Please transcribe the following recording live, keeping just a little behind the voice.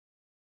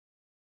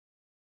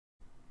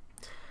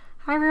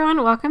Hi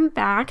everyone, welcome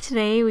back.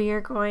 Today we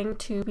are going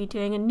to be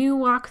doing a new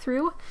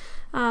walkthrough.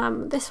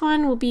 This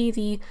one will be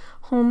the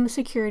home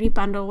security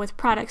bundle with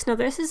products. Now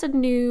this is a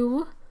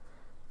new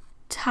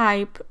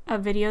type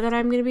of video that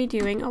I'm going to be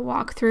doing, a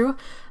walkthrough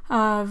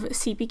of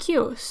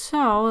CPQ.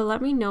 So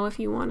let me know if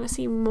you want to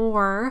see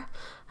more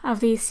of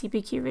these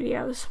CPQ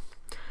videos.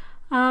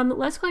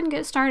 Let's go ahead and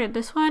get started.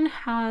 This one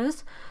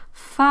has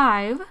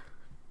 5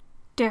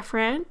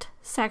 different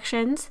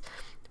sections,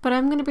 but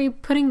I'm going to be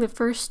putting the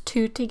first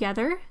 2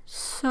 together,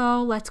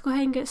 so let's go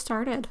ahead and get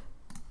started.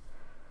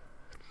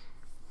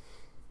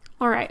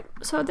 Alright,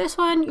 so this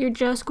one you're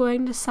just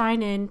going to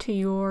sign in to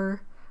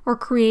your, or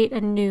create a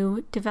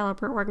new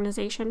developer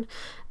organization.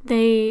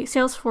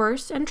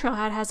 Salesforce and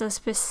TRAILHEAD has a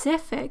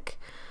specific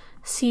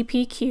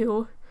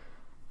CPQ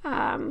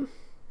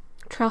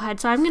Trailhead,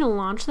 so I'm going to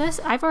launch this.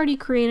 I've already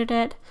created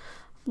it,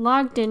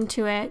 logged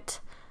into it,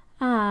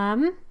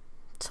 so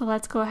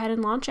let's go ahead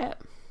and launch it.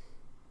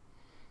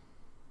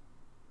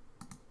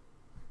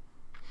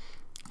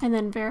 And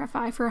then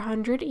verify for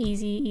 100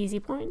 easy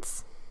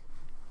points.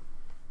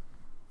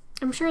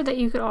 I'm sure that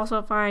you could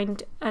also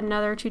find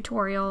another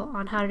tutorial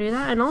on how to do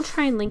that, and I'll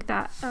try and link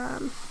that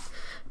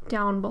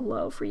down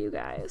below for you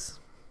guys.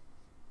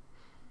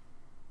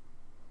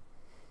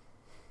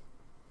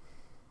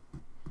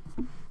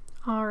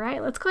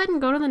 Alright, let's go ahead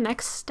and go to the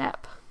next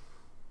step.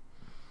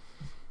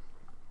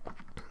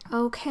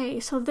 Okay,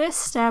 so this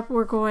step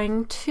we're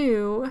going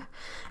to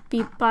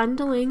be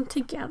bundling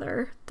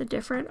together the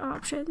different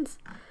options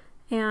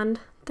and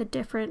the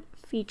different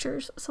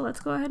features. So let's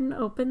go ahead and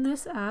open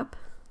this up.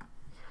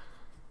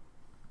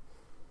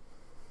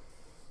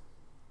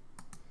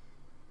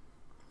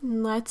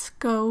 Let's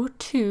go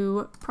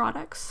to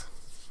products.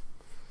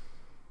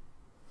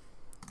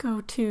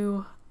 Go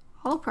to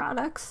all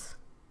products.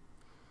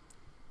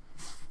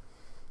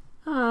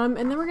 And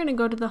then we're going to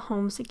go to the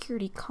home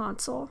security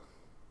console.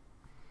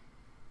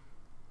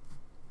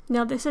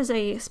 Now this is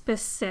a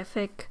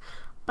specific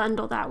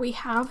bundle that we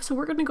have, so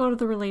we're going to go to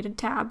the related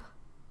tab.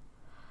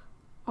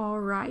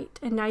 Alright,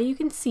 and now you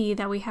can see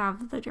that we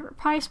have the different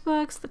price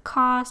books, the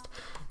cost,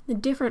 the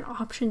different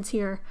options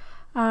here.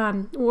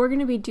 What we're going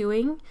to be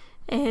doing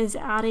is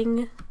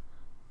adding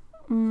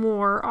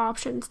more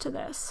options to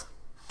this.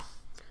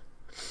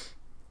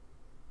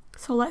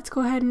 So let's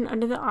go ahead and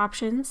under the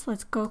options,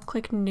 let's go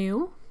click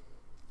new.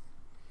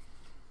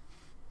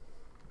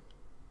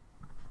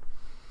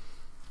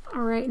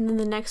 Alright, and then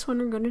the next one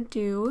we're going to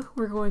do,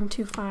 we're going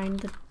to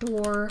find the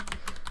door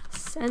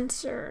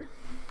sensor.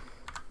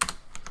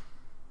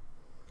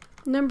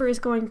 Number is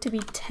going to be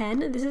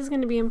 10. This is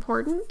going to be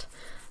important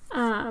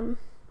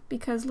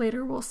because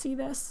later we'll see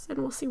this and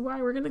we'll see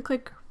why. We're going to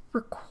click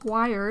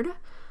required.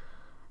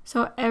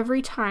 So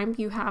every time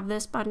you have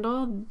this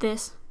bundle,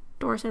 this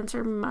door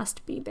sensor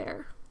must be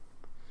there.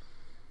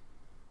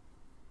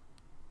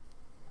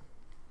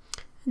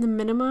 And the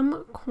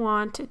minimum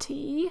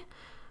quantity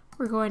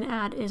we're going to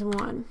add is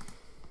 1.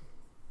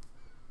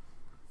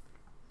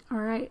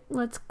 Alright,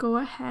 let's go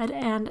ahead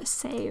and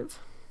save.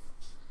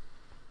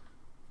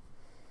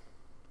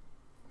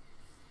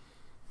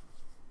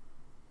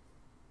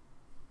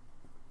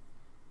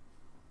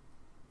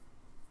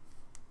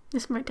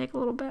 This might take a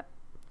little bit.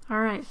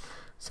 Alright,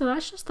 so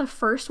that's just the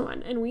first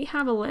one, and we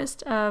have a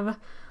list of,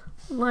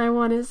 I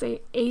want to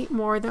say 8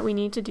 more that we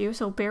need to do,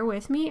 so bear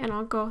with me and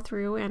I'll go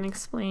through and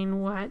explain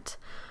what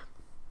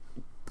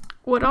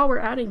all we're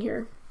adding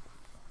here.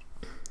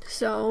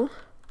 So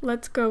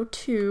let's go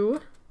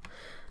to,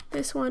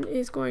 this one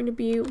is going to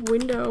be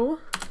window,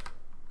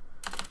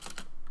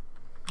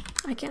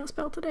 I can't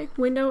spell today,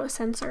 window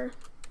sensor.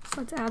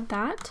 So let's add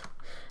that.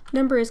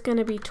 Number is going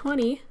to be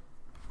 20.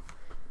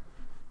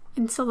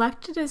 And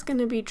selected is going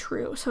to be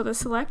true. So the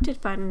selected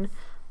button,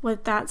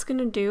 what that's going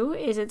to do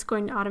is it's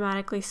going to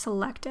automatically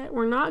select it.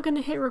 We're not going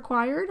to hit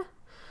required,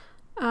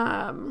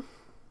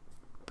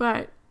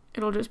 but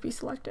it'll just be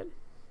selected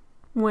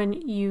when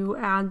you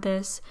add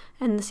this,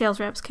 and the sales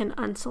reps can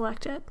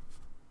unselect it.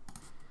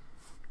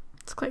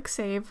 Let's click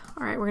save.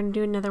 Alright, we're going to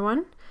do another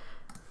one.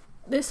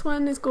 This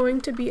one is going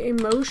to be a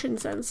motion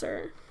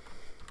sensor.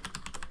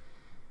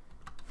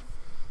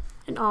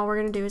 And all we're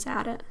going to do is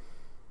add it.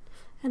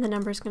 And the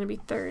number is going to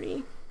be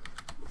 30.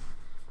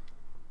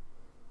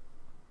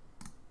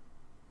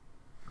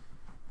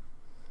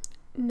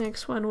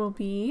 Next one will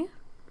be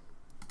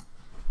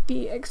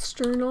the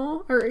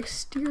external or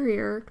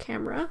exterior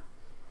camera.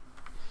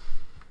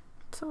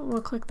 So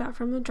we'll click that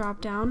from the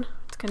drop down.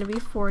 It's going to be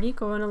 40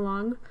 going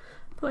along.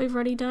 But we've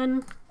already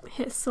done,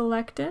 hit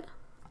selected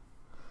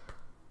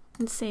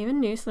and save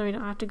and new so that we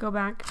don't have to go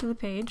back to the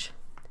page.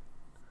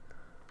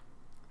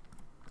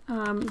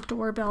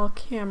 Doorbell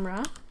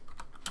camera.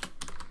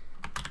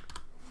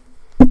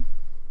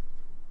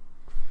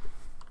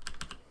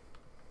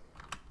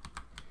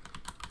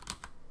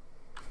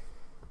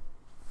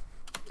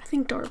 I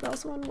think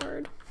doorbell's one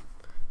word.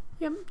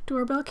 Yep,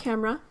 doorbell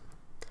camera.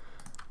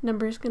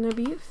 Number is going to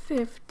be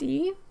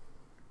 50,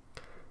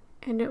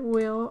 and it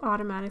will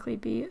automatically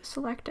be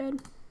selected.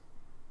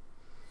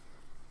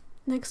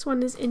 Next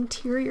one is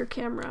interior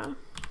camera.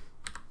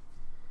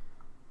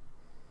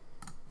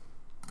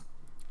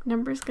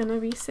 Number is going to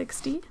be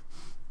 60.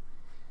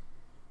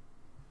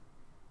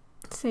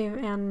 Save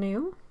and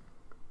new.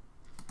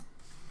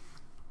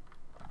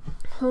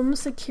 Home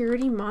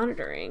security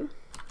monitoring.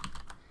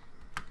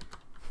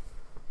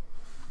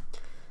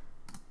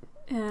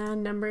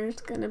 And number is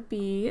going to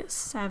be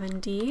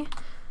 70. We're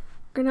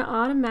going to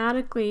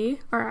automatically,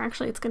 or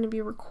actually it's going to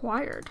be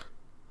required.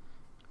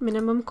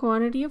 Minimum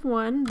quantity of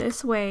 1.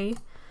 This way,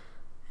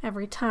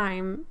 every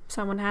time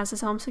someone has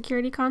this home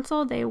security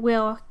console, they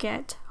will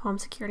get home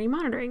security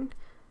monitoring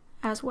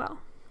as well.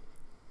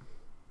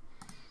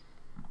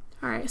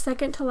 All right,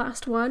 second to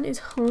last one is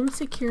home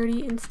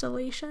security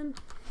installation.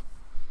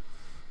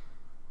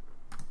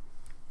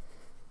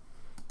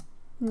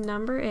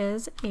 Number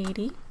is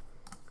 80.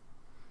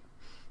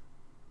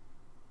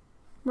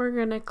 We're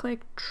going to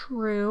click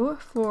true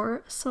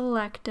for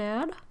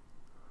selected.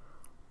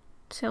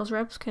 Sales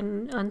reps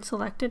can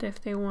unselect it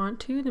if they want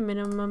to. The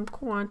minimum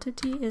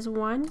quantity is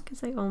 1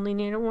 because they only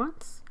need it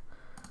once.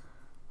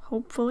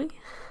 Hopefully.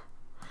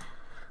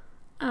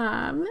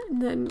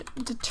 Then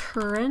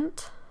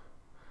deterrent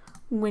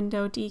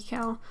window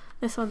decal.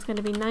 This one's going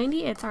to be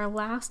 90. It's our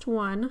last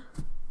one.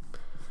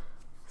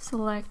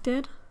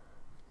 Selected.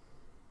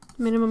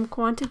 Minimum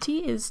quantity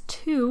is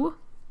 2.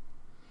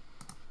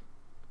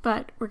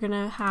 But we're going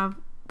to have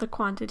the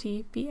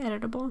quantity be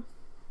editable.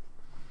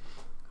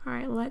 All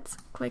right, let's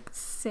click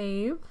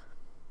save.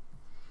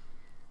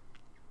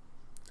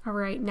 All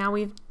right, now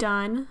we've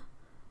done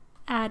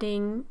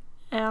adding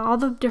all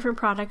the different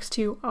products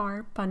to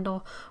our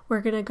bundle.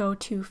 We're going to go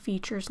to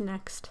features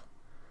next.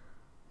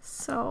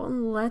 So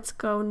let's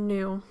go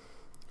new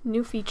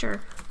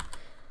feature,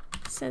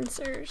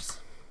 sensors.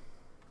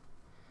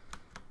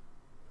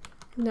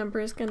 Number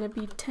is going to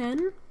be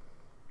 10.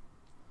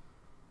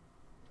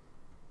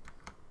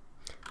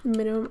 The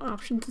minimum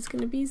options is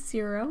going to be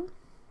 0.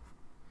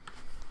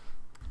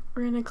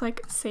 We're going to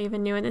click save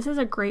and new, and this is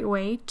a great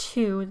way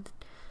to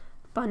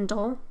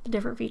bundle the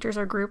different features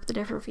or group the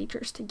different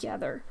features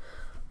together.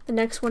 The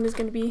next one is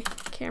going to be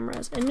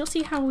cameras, and you'll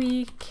see how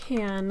we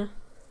can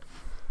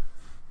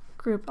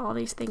group all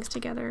these things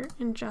together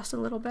in just a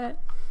little bit.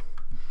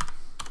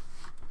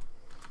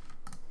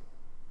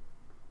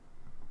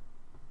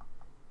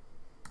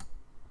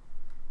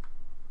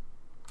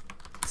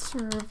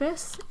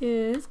 Service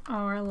is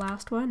our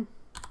last one.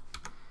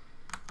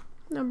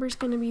 Number is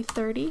going to be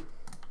 30.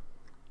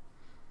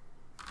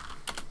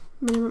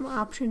 Minimum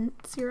option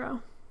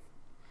 0.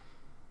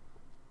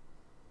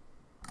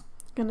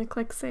 Gonna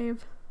click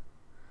save.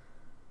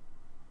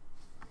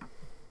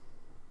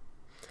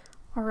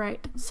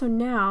 Alright, so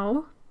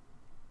now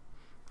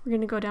we're going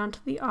to go down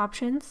to the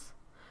options.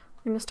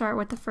 We're going to start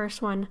with the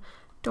first one.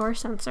 Door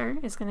sensor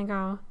is going to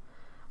go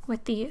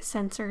with the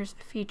sensors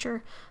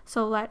feature.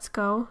 So let's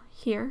go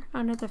here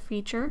under the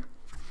feature,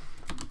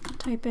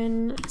 type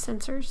in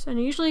sensors, and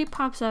it usually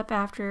pops up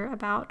after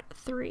about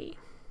three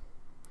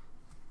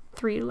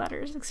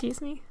letters, excuse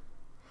me.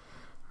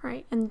 All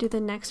right, and do the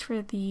next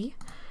for the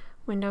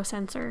window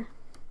sensor.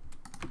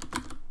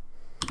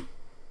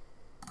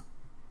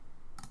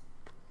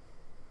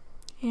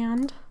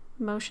 And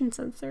motion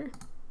sensor.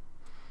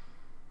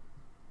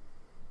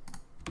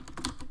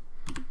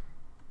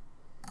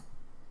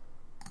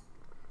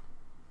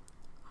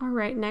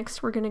 Alright,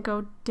 next we're going to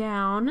go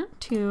down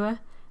to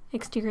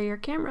exterior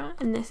camera,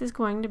 and this is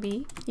going to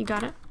be, you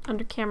got it,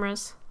 under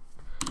cameras.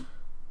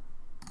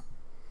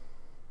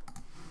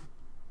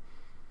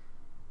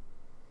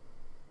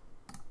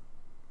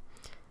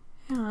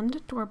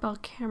 And doorbell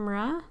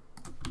camera.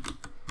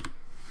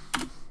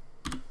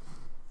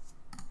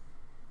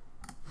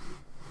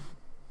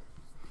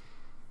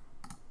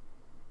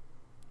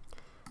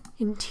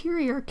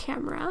 Interior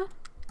camera.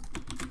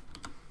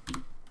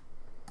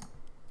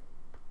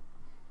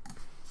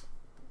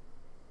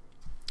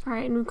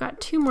 Alright, and we've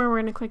got 2 more. We're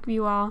going to click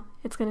view all.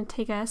 It's going to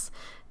take us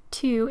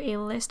to a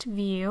list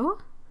view.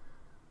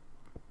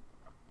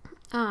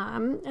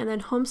 And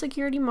then home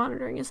security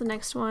monitoring is the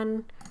next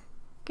one.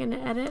 Going to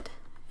edit,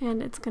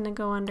 and it's going to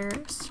go under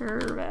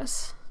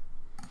service.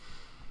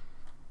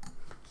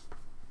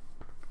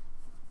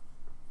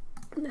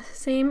 The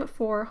same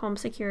for home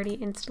security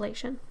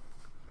installation.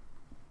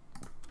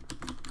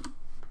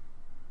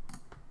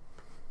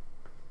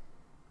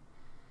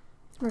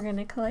 We're going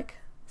to click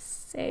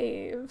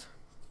save.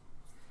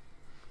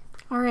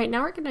 All right,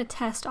 now we're going to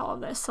test all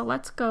of this. So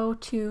let's go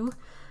to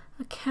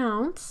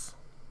accounts,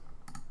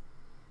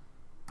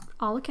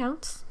 all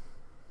accounts.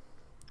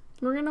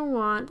 We're going to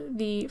want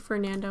the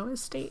Fernando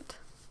estate.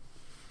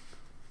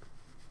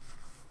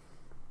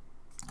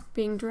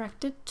 Being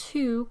directed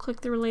to,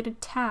 click the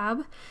related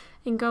tab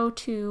and go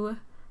to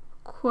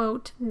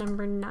quote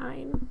number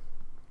 9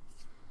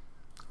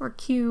 or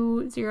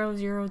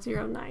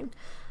Q0009.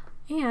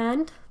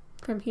 And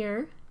from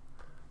here,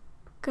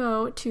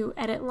 go to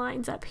edit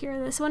lines up here.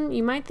 This one,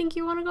 you might think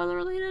you want to go to the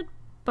related,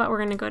 but we're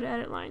going to go to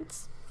edit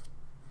lines.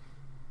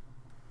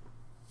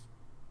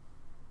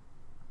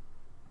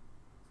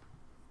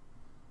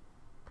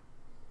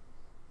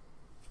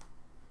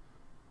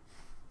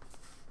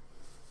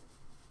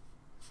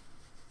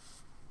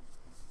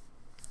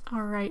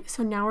 All right,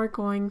 so now we're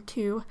going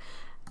to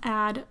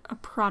add a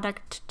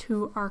product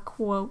to our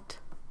quote.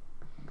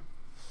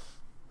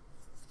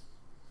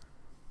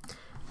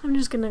 I'm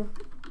just gonna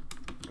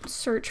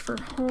search for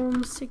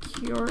home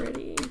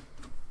security.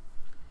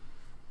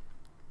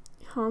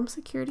 Home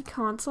security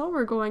console,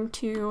 we're going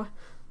to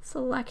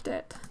select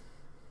it.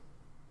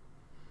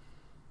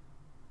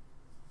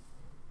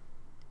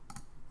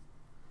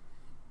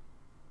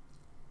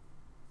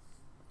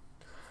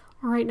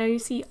 All right, now you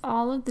see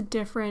all of the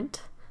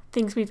different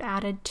things we've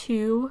added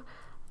to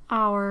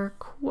our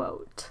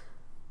quote.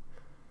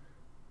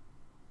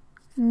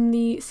 And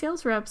the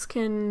sales reps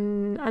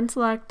can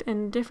unselect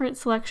and different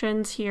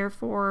selections here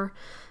for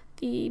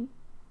the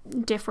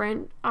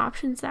different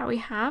options that we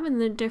have and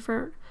the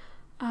different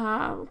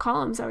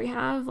columns that we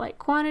have, like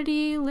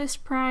quantity,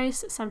 list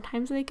price.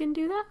 Sometimes they can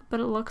do that, but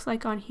it looks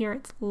like on here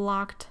it's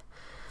locked.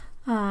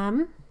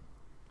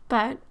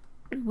 But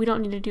we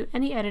don't need to do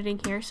any editing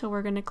here, so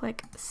we're going to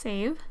click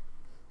save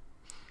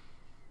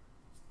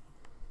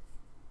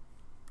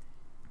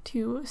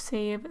to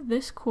save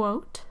this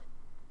quote.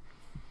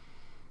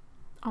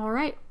 All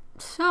right,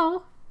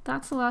 so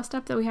that's the last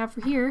step that we have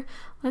for here.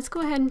 Let's go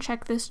ahead and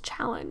check this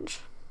challenge.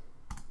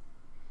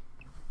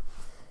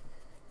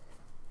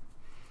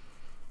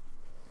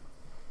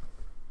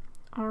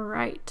 All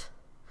right,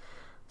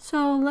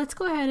 so let's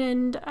go ahead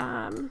and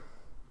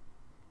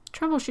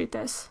troubleshoot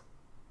this.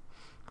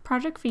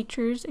 Project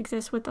features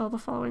exist with all the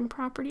following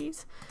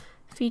properties.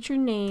 Feature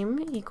name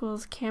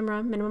equals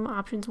camera, minimum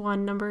options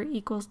 1, number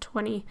equals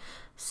 20.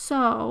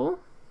 So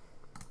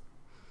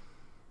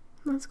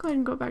let's go ahead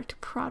and go back to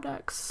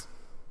products.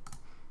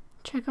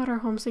 Check out our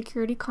home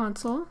security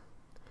console.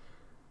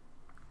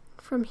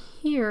 From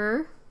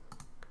here,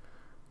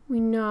 we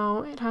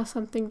know it has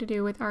something to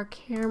do with our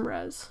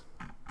cameras.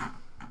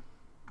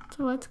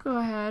 So let's go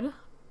ahead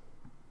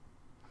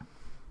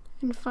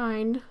and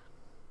find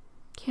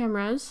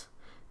cameras,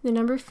 the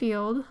number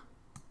field,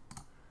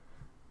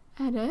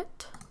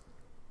 edit,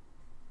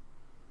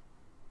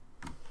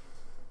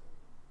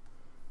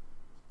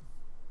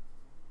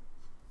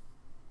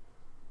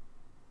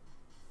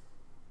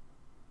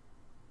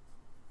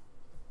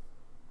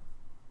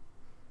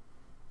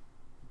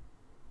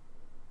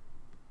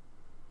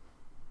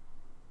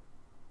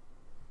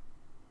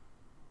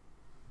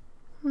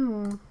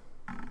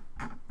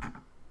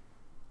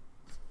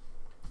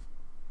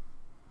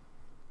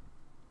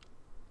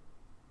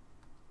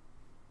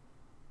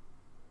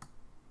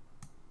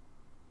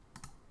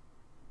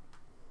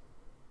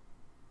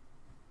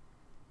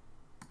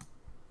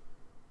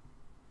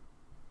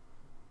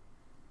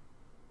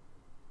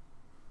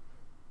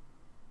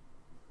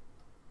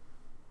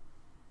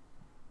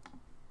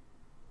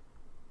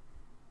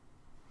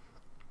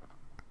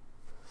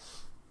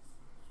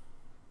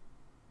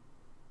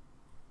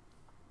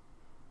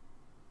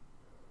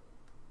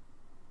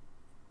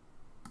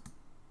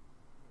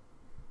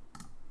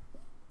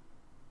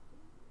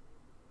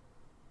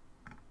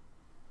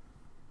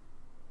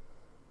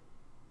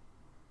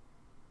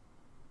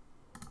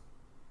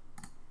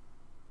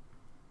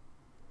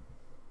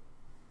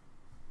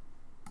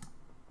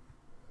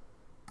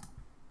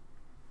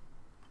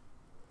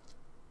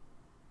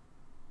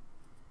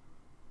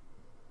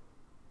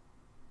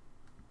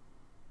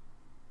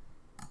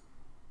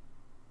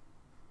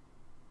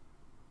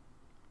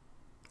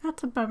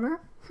 That's a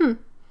bummer. That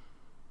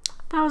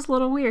was a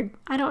little weird.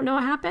 I don't know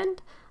what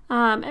happened.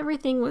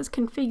 Everything was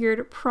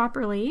configured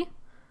properly,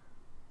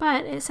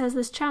 but it says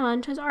this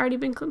challenge has already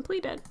been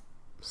completed.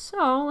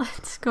 So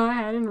let's go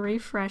ahead and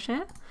refresh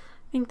it.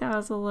 I think that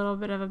was a little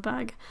bit of a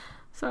bug.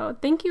 So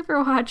thank you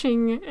for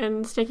watching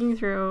and sticking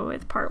through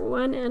with part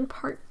 1 and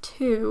part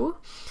 2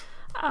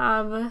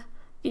 of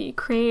the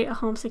Create a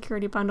Home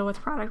Security Bundle with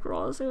Product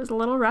Roles. It was a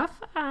little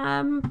rough,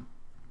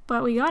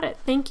 but we got it.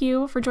 Thank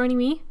you for joining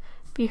me.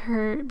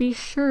 Be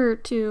sure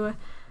to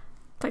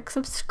click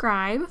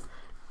subscribe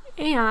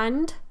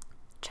and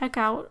check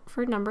out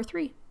for number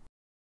 3.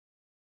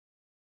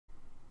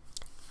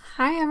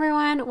 Hi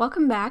everyone,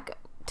 welcome back.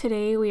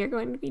 Today we are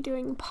going to be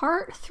doing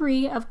part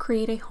 3 of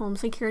Create a Home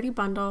Security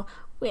Bundle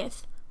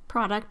with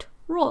Product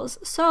Roles.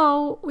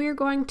 So we are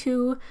going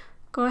to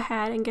go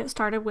ahead and get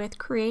started with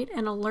Create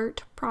an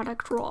Alert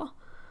Product Role.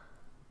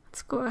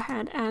 Let's go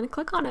ahead and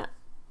click on it.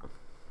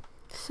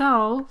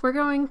 So we're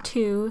going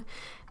to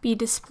be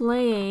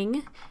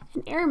displaying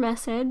an error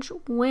message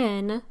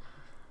when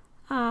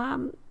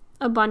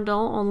a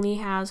bundle only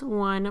has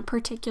one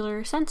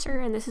particular sensor,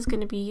 and this is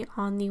going to be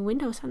on the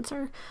window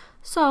sensor.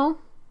 So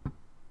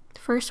the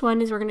first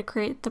one is we're going to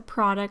create the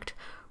product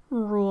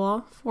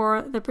rule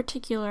for the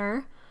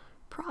particular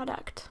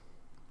product.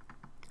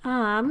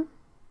 And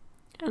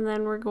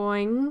then we're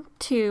going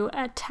to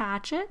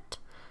attach it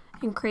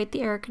and create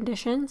the error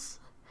conditions.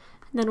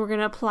 And then we're going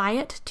to apply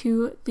it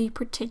to the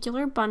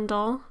particular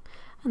bundle,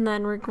 and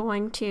then we're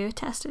going to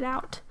test it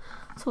out.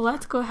 So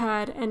let's go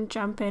ahead and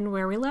jump in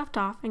where we left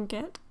off and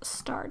get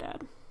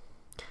started.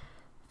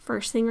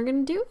 First thing we're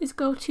going to do is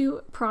go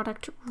to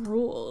Product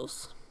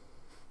Rules.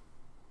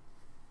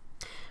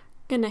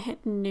 Going to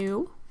hit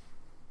New.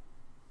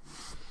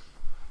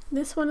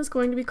 This one is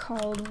going to be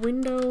called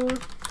window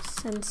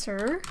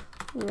sensor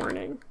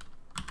warning.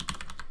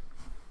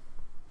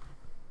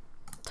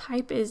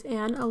 Type is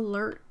an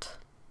alert.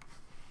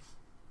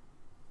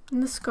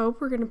 In the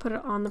scope, we're going to put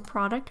it on the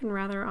product and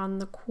rather on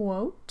the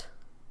quote.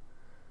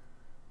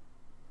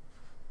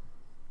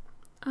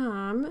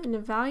 An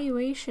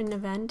evaluation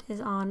event is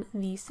on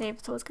the save,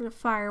 so it's going to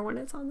fire when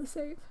it's on the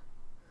save.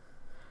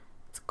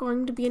 It's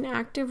going to be an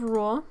active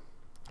rule.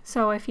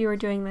 So if you were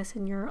doing this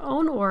in your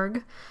own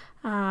org,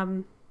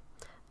 and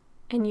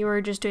you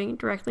were just doing it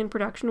directly in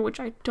production, which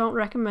I don't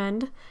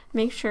recommend,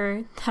 make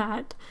sure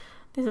that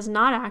this is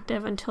not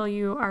active until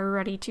you are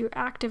ready to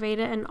activate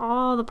it and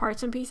all the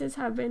parts and pieces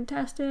have been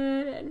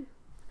tested and,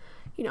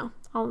 you know,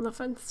 all the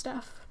fun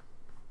stuff.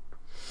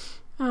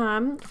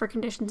 For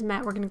conditions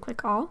met, we're going to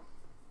click all.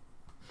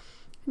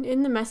 And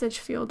in the message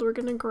field, we're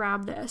going to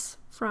grab this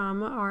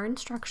from our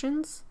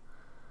instructions.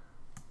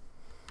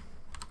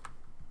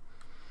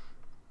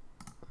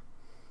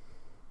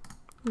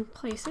 And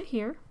place it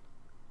here.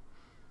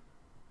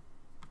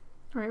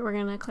 All right, we're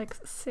going to click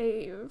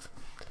save.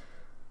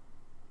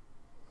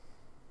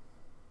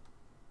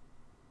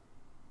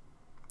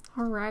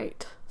 All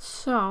right,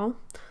 so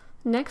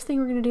next thing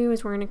we're going to do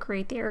is we're going to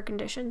create the error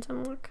conditions.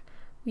 And look,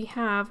 we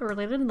have a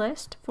related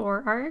list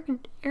for our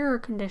error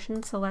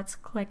conditions, so let's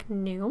click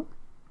new.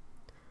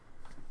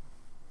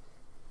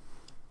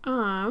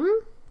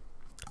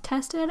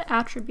 Tested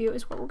attribute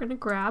is what we're going to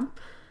grab,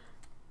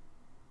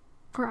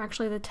 or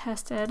actually the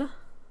tested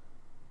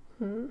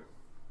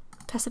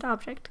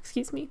object,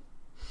 excuse me.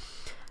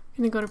 I'm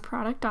going to go to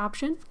product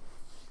option.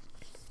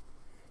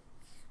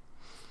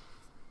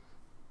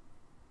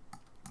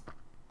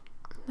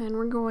 Then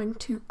we're going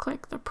to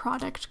click the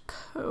product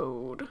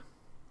code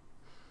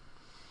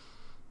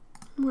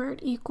where it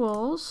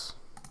equals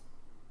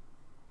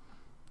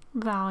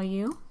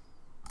value.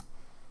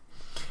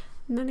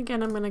 And then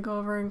again, I'm going to go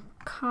over and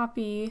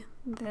copy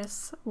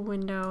this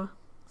window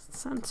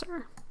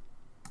sensor.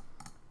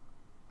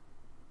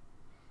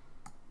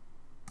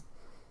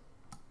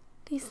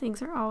 These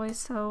things are always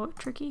so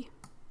tricky.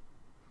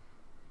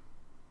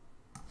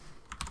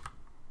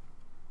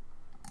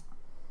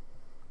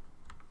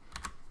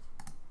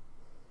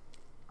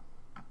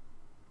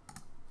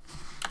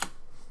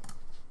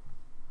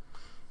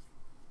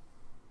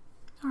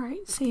 All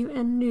right, save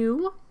and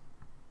new.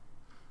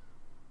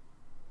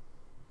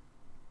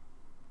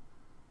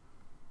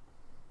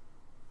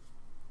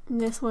 And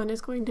this one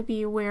is going to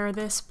be where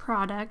this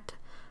product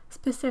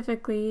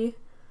specifically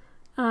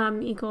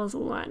equals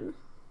 1.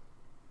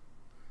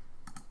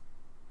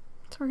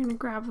 So we're going to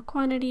grab the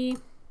quantity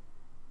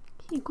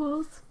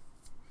equals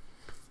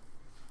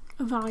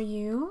a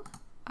value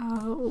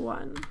of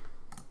 1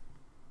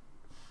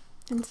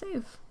 and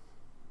save.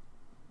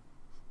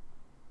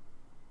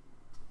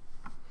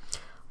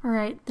 All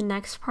right, the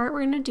next part we're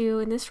going to do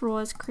in this rule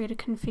is create a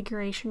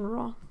configuration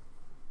rule.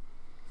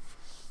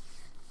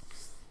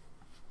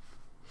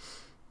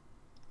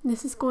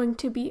 This is going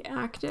to be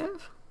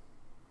active.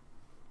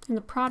 In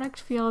the product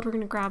field, we're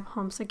going to grab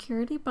home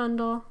security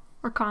bundle,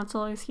 or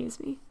console, excuse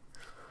me,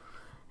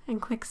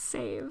 and click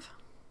save.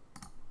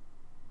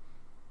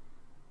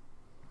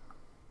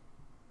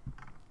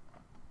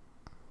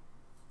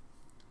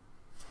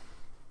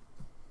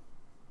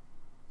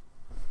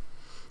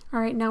 All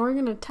right, now we're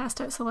going to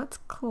test it, so let's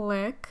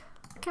click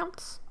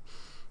accounts.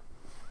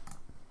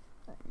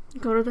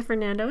 Go to the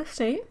Fernando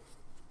estate,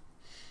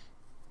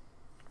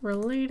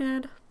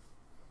 related,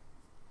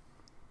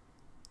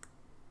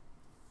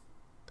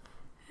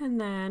 and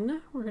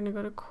then we're going to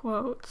go to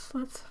quotes.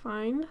 Let's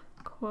find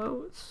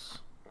quotes.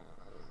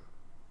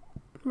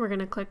 We're going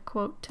to click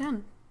quote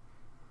 10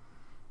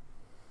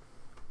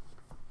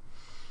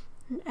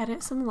 and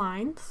edit some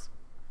lines,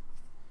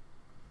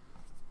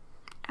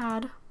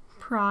 add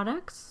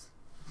products,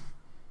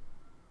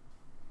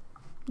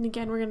 and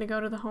again we're going to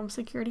go to the home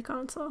security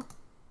console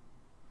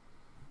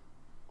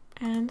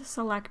and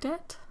select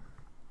it.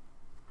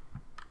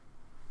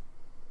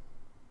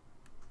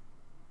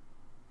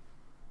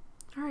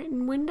 All right,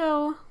 and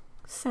window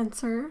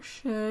sensor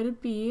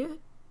should be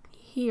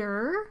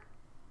here,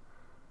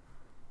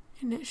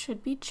 and it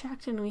should be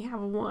checked, and we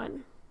have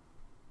 1.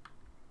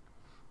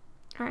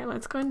 All right,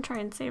 let's go ahead and try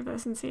and save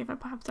this and see if it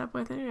pops up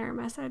with an error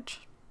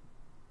message.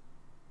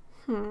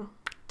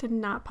 Did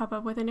not pop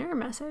up with an error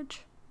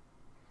message.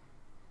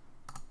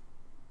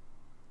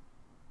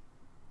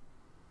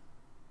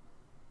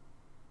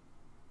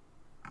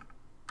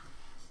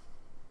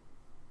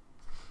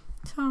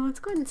 So let's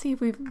go ahead and see if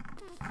we've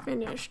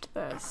finished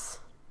this.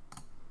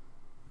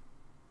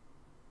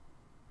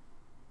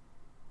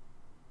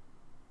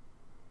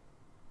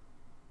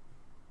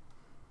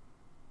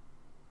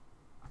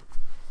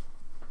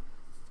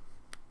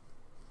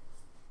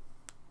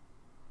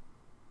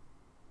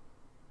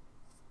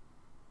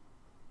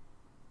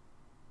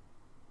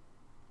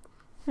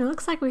 It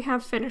looks like we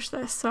have finished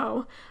this,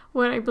 so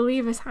what I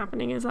believe is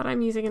happening is that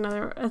I'm using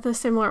the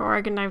similar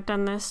org, and I've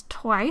done this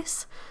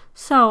twice.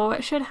 So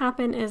what should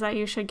happen is that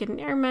you should get an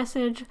error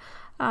message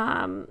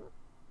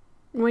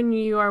when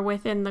you are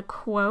within the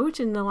quote,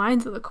 in the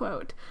lines of the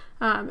quote.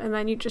 And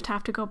then you just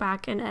have to go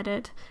back and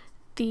edit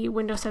the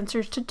window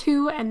sensors to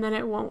 2, and then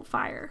it won't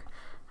fire.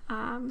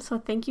 So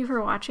thank you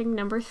for watching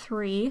number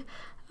 3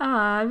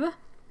 of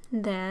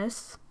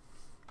this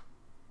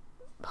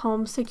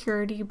home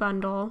security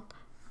bundle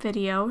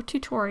video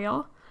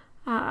tutorial.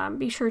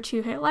 Be sure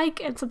to hit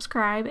like and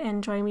subscribe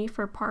and join me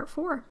for part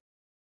 4.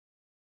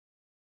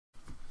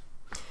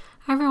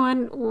 Hi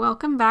everyone,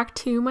 welcome back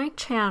to my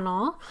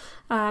channel.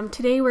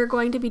 Today we're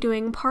going to be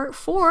doing part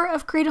 4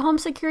 of Create a Home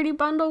Security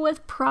Bundle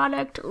with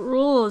Product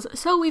Rules.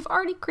 So we've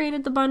already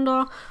created the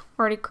bundle, we've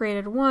already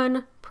created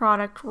one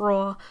product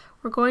rule.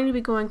 We're going to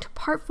be going to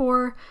part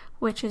 4,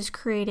 which is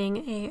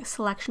creating a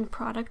selection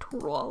product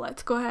rule.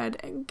 Let's go ahead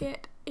and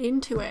get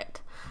into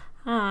it.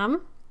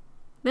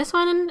 This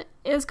one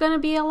is going to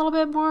be a little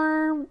bit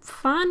more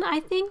fun, I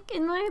think,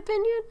 in my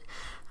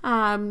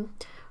opinion.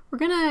 We're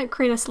going to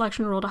create a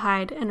selection rule to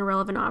hide an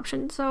irrelevant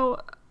option.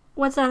 So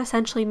what that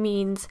essentially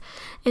means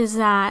is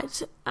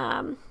that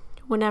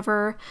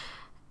whenever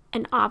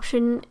an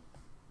option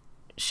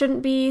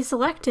shouldn't be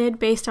selected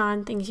based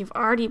on things you've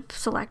already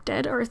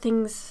selected or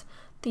things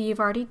that you've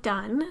already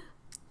done,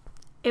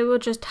 it will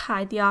just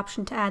hide the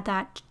option to add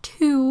that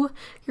to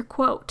your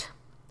quote.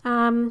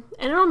 And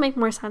it'll make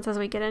more sense as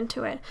we get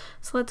into it.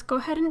 So let's go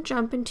ahead and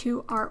jump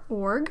into our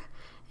org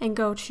and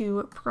go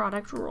to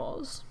product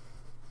rules.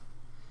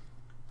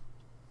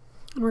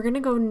 And we're going to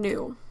go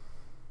new.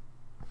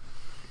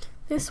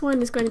 This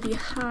one is going to be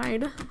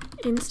hide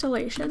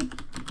installation.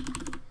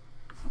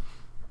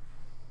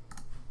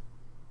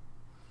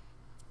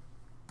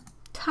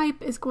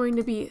 Type is going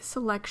to be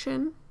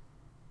selection.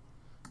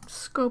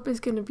 Scope is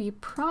going to be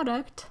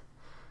product.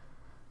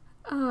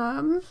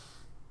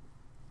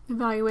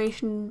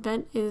 Evaluation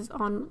event is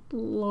on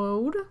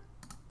load.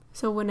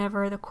 So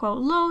whenever the quote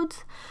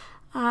loads,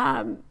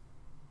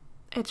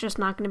 it's just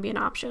not going to be an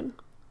option.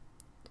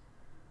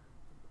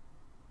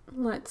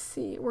 Let's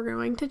see, we're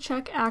going to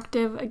check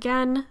active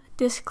again.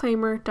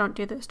 Disclaimer, don't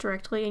do this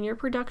directly in your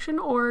production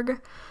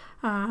org,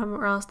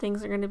 or else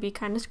things are going to be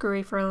kind of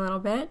screwy for a little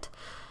bit.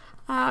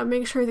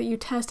 Make sure that you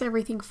test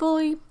everything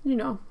fully, you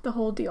know, the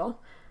whole deal.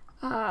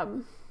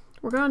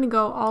 We're going to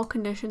go all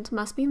conditions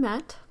must be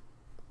met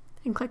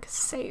and click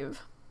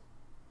save.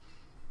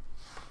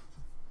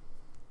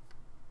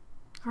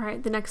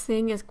 Alright, the next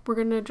thing is we're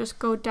going to just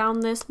go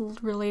down this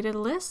related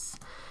list,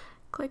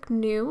 click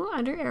new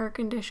under error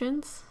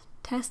conditions.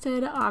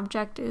 Tested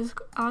object is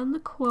on the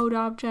quote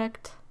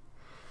object,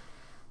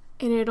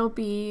 and it'll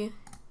be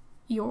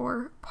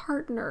your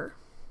partner.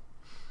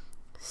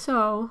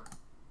 So,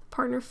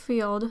 partner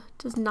field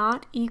does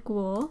not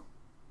equal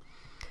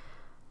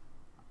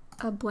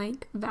a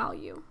blank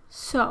value.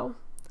 So,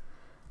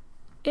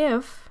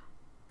 if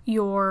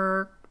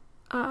your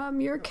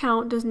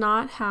account does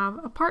not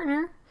have a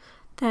partner,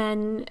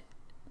 then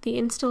the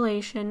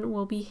installation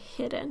will be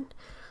hidden.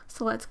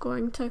 So let's go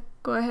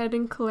ahead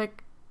and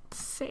click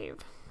save.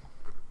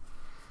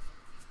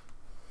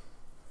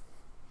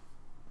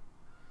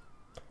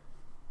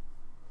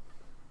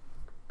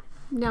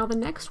 Now the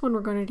next one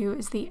we're going to do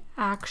is the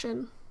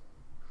action.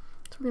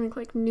 So we're going to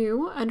click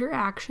new under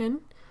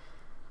action.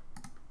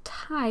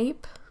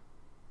 Type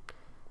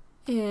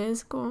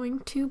is going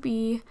to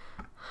be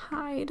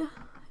hide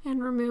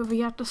and remove.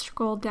 You have to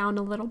scroll down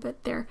a little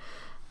bit there.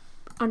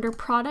 Under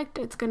product,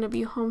 it's going to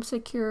be home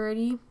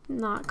security,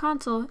 not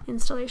console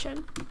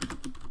installation.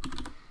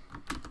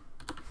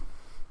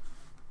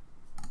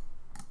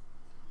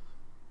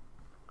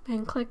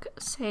 And click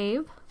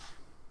save.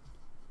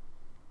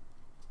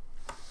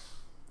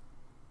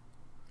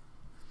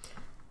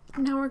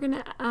 Now we're going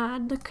to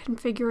add the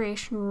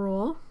configuration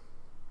rule.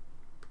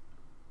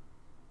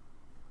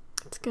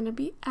 It's going to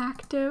be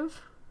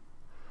active,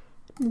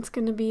 and it's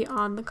going to be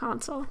on the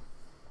console.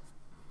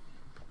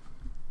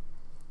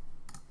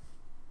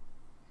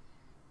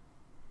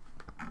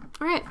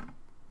 Alright,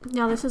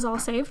 now this is all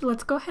saved.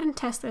 Let's go ahead and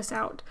test this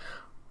out.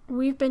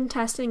 We've been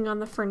testing on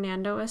the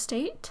Fernando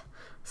estate.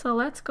 So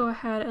let's go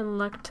ahead and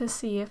look to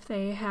see if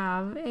they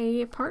have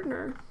a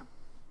partner.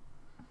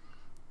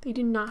 They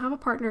do not have a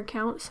partner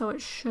account, so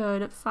it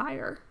should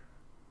fire.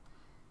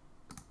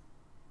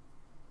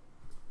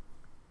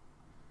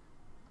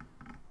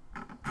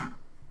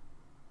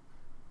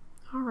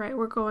 Alright,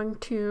 we're going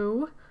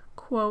to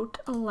quote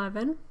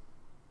 11.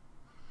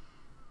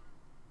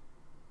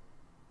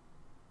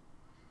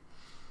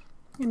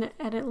 I'm going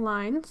to edit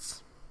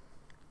lines.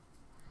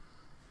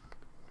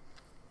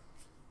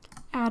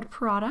 Add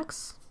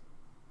products.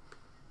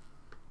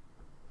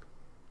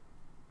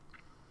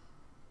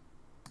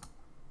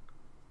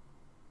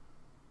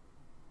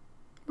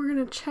 We're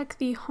going to check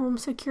the home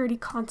security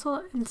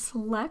console and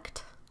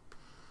select.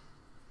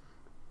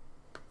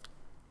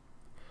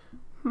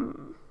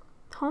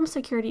 Home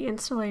security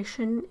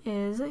installation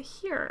is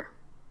here.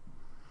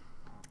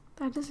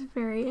 That is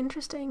very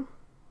interesting.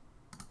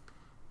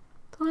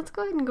 So let's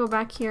go ahead and go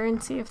back here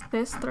and see if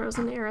this throws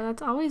an error.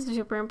 That's always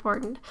super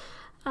important.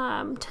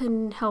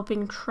 To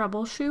helping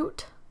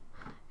troubleshoot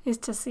is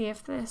to see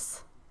if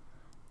this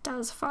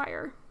does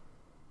fire.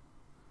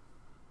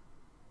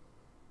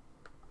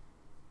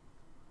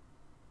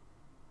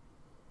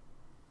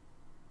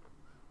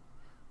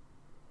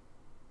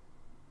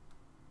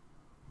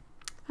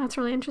 That's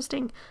really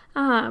interesting.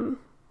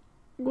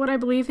 What I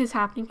believe is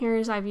happening here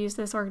is I've used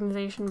this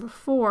organization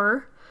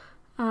before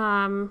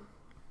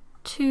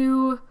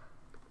to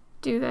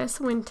do this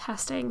when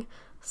testing.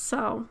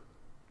 So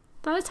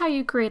that is how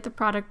you create the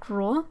product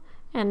rule,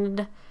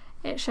 and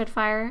it should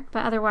fire,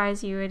 but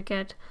otherwise you would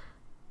get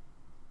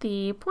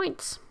the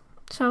points.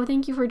 So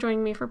thank you for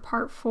joining me for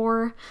part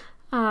 4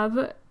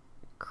 of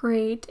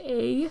create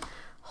a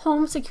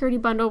home security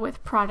bundle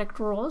with product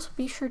rules.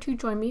 Be sure to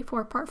join me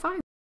for part 5.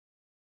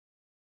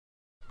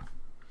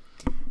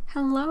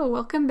 Hello,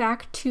 welcome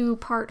back to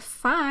part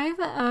 5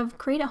 of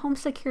create a home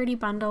security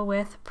bundle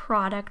with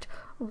product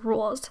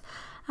rules.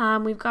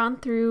 We've gone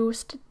through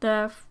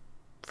the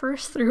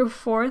first through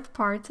 4th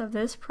parts of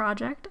this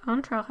project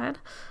on Trailhead.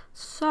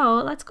 So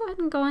let's go ahead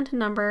and go into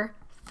number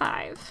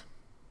 5.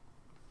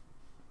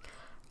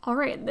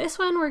 Alright, this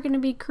one we're going to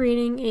be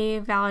creating a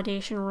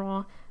validation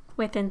rule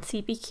within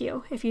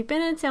CPQ. If you've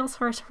been in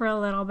Salesforce for a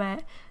little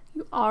bit,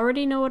 you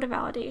already know what a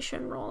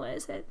validation rule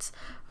is. It's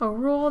a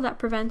rule that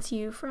prevents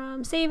you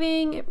from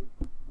saving. It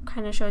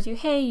kind of shows you,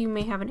 hey, you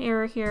may have an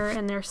error here,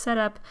 and they're set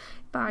up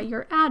by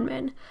your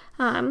admin.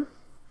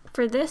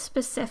 For this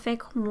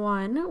specific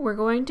one, we're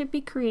going to be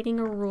creating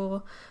a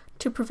rule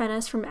to prevent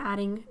us from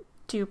adding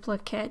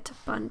duplicate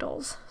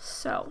bundles.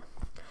 So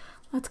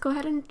let's go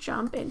ahead and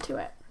jump into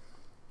it.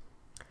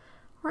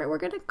 All right, we're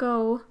going to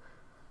go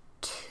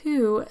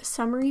to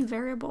summary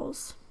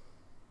variables,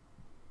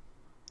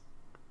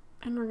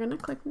 and we're going to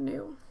click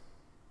new.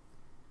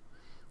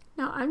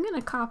 Now I'm going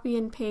to copy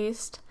and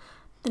paste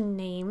the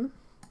name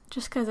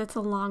just because it's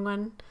a long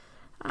one.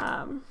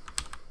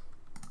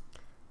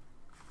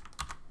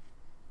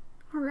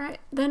 All right,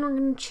 then we're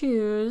going to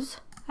choose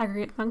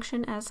aggregate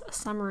function as a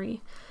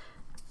summary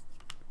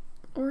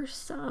or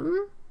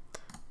sum,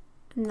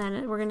 and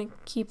then we're going to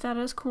keep that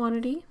as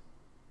quantity.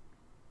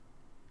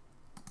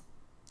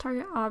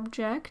 Target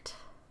object.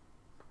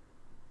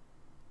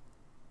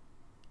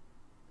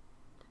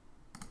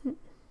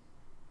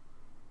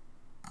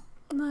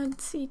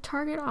 Let's see,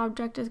 target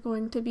object is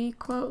going to be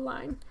quote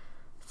line.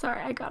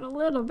 Sorry, I got a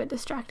little bit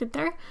distracted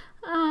there.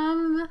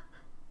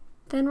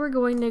 Then we're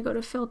going to go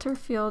to filter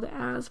field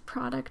as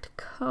product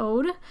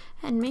code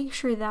and make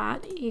sure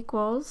that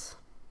equals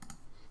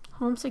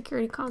home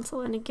security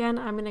console. And again,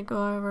 I'm going to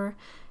go over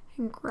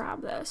and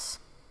grab this.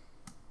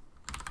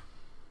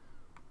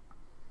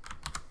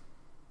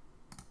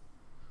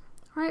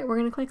 All right, we're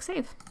going to click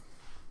save.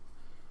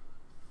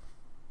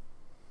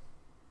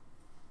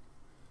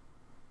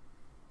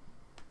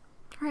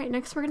 All right,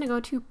 next we're going to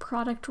go to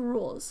product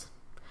rules.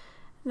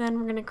 Then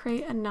we're going to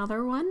create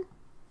another one,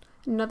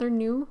 another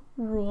new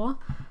rule.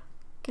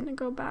 Going to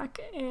go back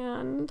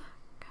and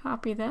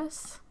copy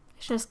this.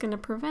 It's just going to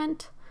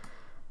prevent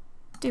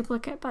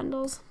duplicate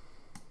bundles.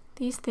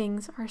 These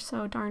things are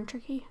so darn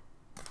tricky.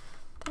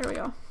 There we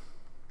go.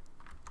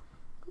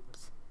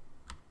 Oops.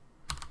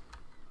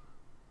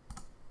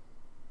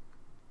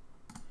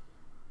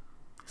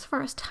 As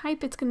far as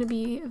type, it's going to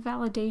be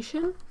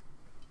validation.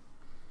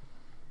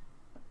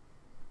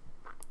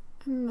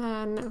 And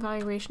then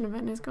evaluation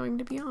event is going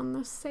to be on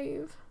the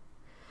save.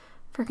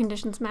 For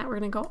conditions met, we're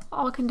going to go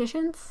all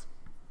conditions.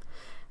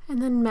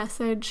 And then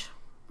message,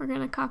 we're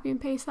going to copy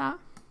and paste that.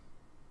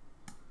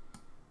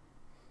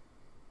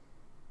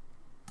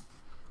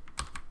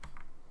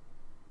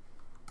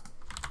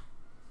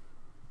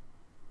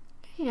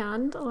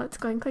 And let's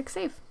go and click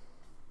save.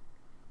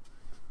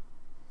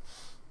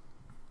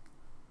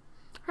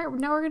 All right,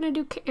 now we're going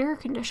to do error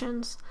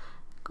conditions.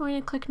 Going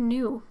to click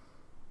new.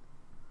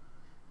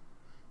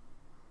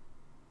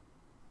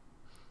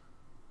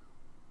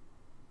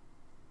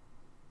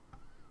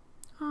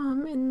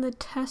 In the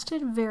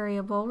tested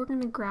variable, we're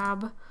going to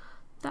grab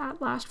that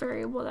last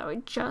variable that we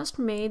just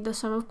made, the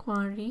sum of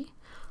quantity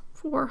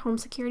for home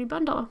security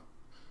bundle.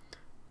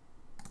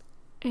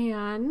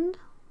 And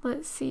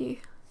let's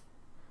see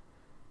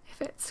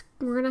if it's,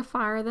 we're going to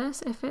fire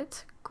this if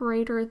it's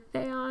greater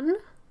than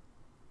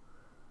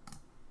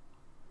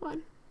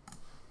 1.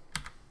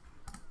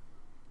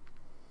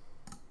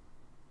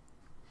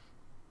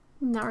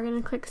 Now we're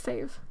going to click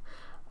save.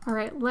 All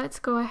right, let's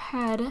go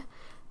ahead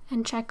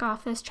and check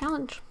off this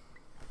challenge.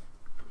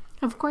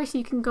 Of course,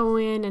 you can go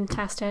in and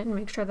test it and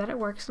make sure that it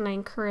works, and I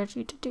encourage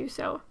you to do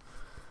so.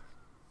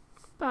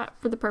 But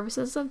for the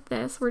purposes of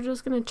this, we're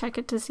just going to check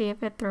it to see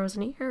if it throws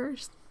any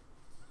errors.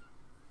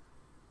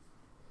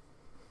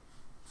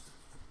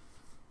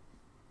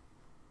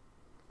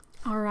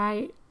 All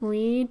right,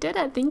 we did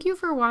it. Thank you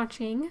for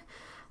watching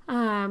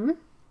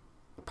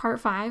part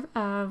 5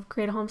 of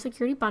Create a Home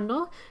Security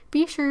Bundle.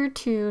 Be sure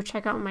to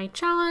check out my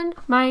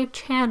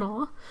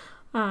channel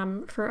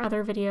for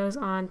other videos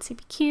on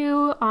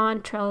CPQ, on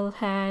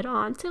Trailhead,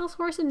 on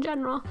Salesforce in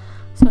general.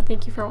 So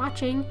thank you for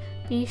watching.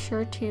 Be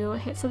sure to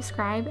hit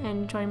subscribe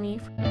and join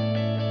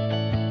me.